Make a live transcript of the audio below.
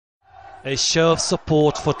A show of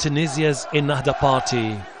support for Tunisia's Ennahda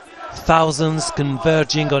party. Thousands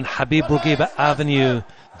converging on Habib Bourguiba Avenue,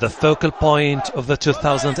 the focal point of the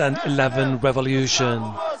 2011 revolution.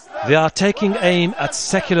 They are taking aim at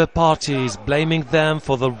secular parties, blaming them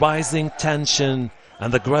for the rising tension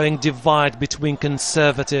and the growing divide between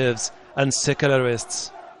conservatives and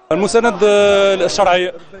secularists. I'm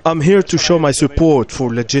here to show my support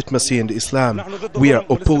for legitimacy in Islam. We are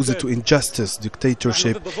opposed to injustice,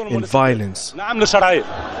 dictatorship and violence.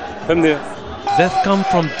 They've come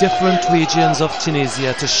from different regions of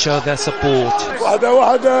Tunisia to show their support.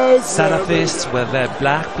 Salafists with their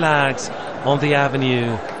black flags on the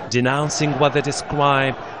avenue, denouncing what they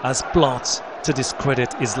describe as plots to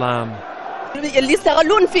discredit Islam.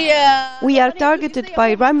 We are targeted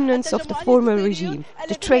by remnants of the former regime,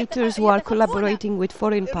 the traitors who are collaborating with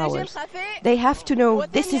foreign powers. They have to know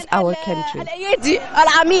this is our country.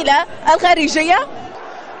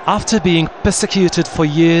 After being persecuted for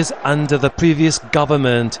years under the previous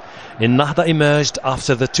government, Ennahda emerged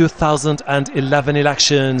after the 2011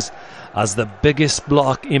 elections as the biggest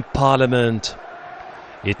bloc in parliament.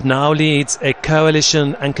 It now leads a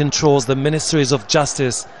coalition and controls the ministries of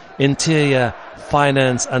justice, interior,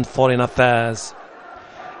 finance and foreign affairs.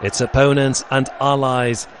 Its opponents and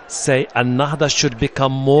allies say Ennahda should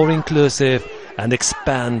become more inclusive and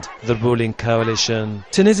expand the ruling coalition.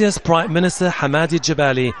 Tunisia's Prime Minister Hamadi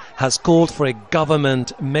Jebali has called for a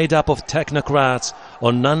government made up of technocrats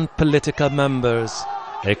or non-political members.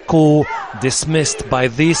 A call dismissed by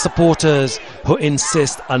these supporters who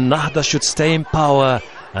insist Ennahda should stay in power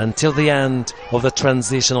until the end of the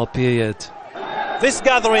transitional period. This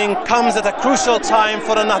gathering comes at a crucial time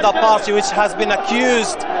for the Ennahda party, which has been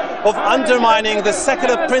accused of undermining the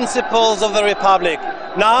secular principles of the Republic.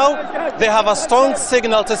 Now they have a strong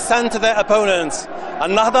signal to send to their opponents.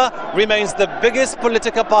 Ennahda remains the biggest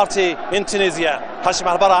political party in Tunisia. Hashim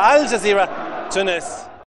Al-Bara, Al Jazeera, Tunis.